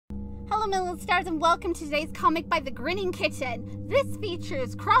Hello Million Stars and welcome to today's comic by The Grinning Kitten. This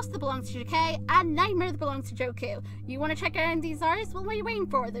features Cross that belongs to Jakei and Nightmare that belongs to Joku. You want to check out any of these artists? Well, what are you waiting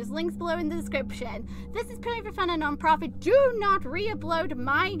for? There's links below in the description. This is purely for fun and non-profit. Do not re-upload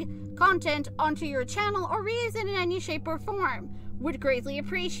my content onto your channel or reuse it in any shape or form. Would greatly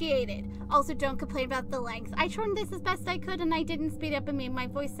appreciate it. Also, don't complain about the length. I shortened this as best I could and I didn't speed up and made my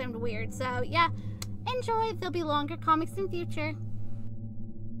voice sound weird. So yeah, enjoy. There'll be longer comics in future.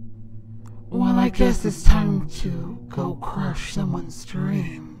 Well, I guess it's time to go crush someone's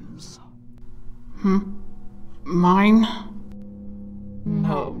dreams. Mine?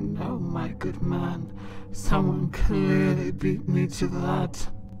 No, my good man. Someone clearly beat me to that.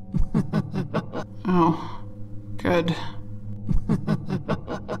 Oh, good.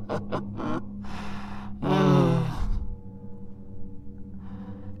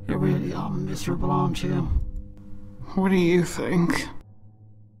 You're really all miserable, aren't you? What do you think?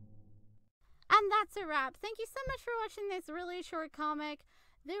 That's a wrap. Thank you so much for watching this really short comic.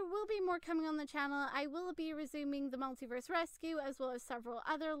 There will be more coming on the channel. I will be resuming the Multiverse Rescue as well as several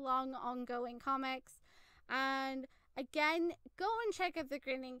other long ongoing comics. And again, go and check out The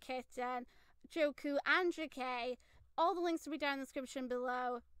Grinning Kitten, Joku and Jakei. All the links will be down in the description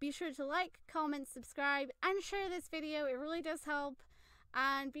below. Be sure to like, comment, subscribe, and share this video. It really does help.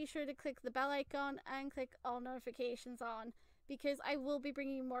 And be sure to click the bell icon and click all notifications on, because I will be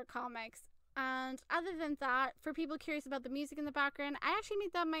bringing more comics. And other than that, for people curious about the music in the background, I actually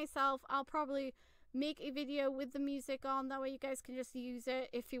made that myself. I'll probably make a video with the music on, that way you guys can just use it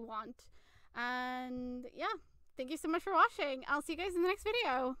if you want. And yeah, thank you so much for watching. I'll see you guys in the next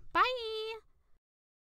video. Bye!